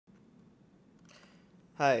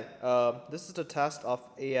Hi, this is the test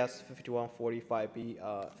of AS5145B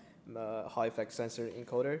high effect sensor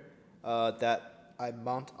encoder that I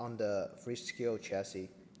mount on the Freescale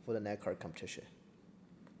chassis for the Natcar competition.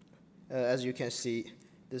 As you can see,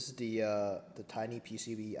 this is the tiny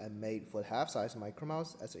PCB I made for the half-size micro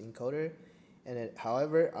mouse as an encoder, and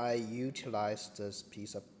however I utilized this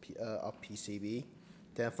piece of PCB,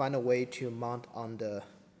 then find a way to mount on the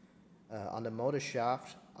motor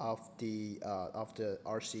shaft of the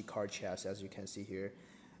RC car chassis, as you can see here.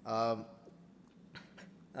 Well,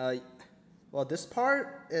 this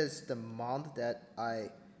part is the mount that I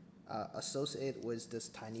associate with this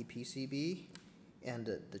tiny PCB and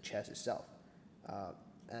the chassis itself.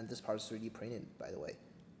 And this part is 3D printed, by the way.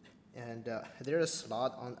 And there's a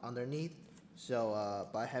slot underneath, so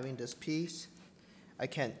by having this piece, I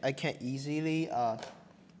can easily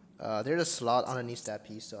there's a slot underneath that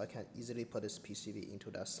piece, so I can easily put this PCB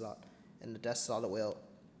into that slot, and that slot will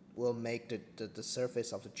make the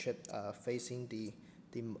surface of the chip facing the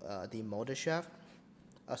motor shaft.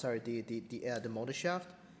 The motor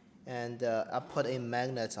shaft, and I put in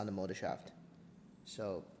magnets on the motor shaft.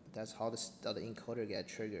 So that's how the encoder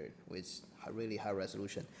gets triggered with really high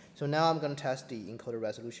resolution. So now I'm going to test the encoder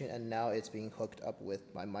resolution, and now it's being hooked up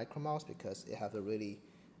with my micro mouse because it has a really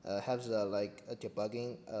like a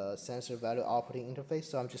debugging sensor value outputting interface.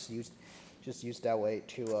 So I'm just use that way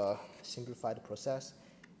to simplify the process.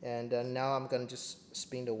 And now I'm going to just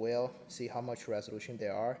spin the wheel, see how much resolution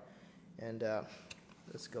there are, and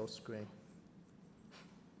let's go screen.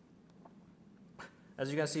 As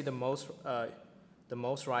you can see, the most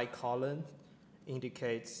right column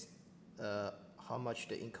indicates how much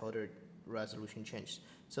the encoder resolution changed.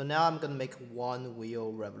 So now I'm going to make one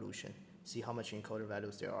wheel revolution, see how much encoder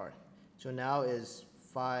values there are. So now is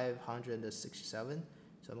 567.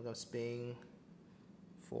 So I'm going to spin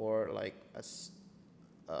for like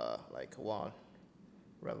one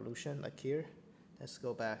revolution, like here. Let's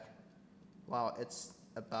go back. Wow, it's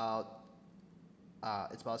about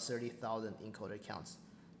 30,000 encoder counts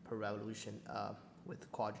per revolution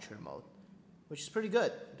with quadrature mode, which is pretty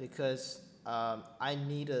good because I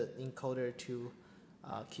need an encoder to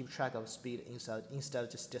keep track of speed instead of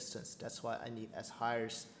just distance. That's why I need as high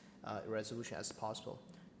resolution as possible.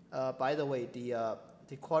 By the way, the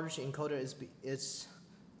quadrature encoder is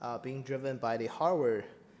being driven by the hardware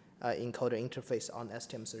encoder interface on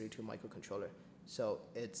STM32 microcontroller, so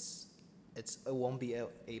it won't be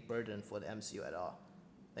a burden for the MCU at all.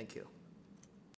 Thank you.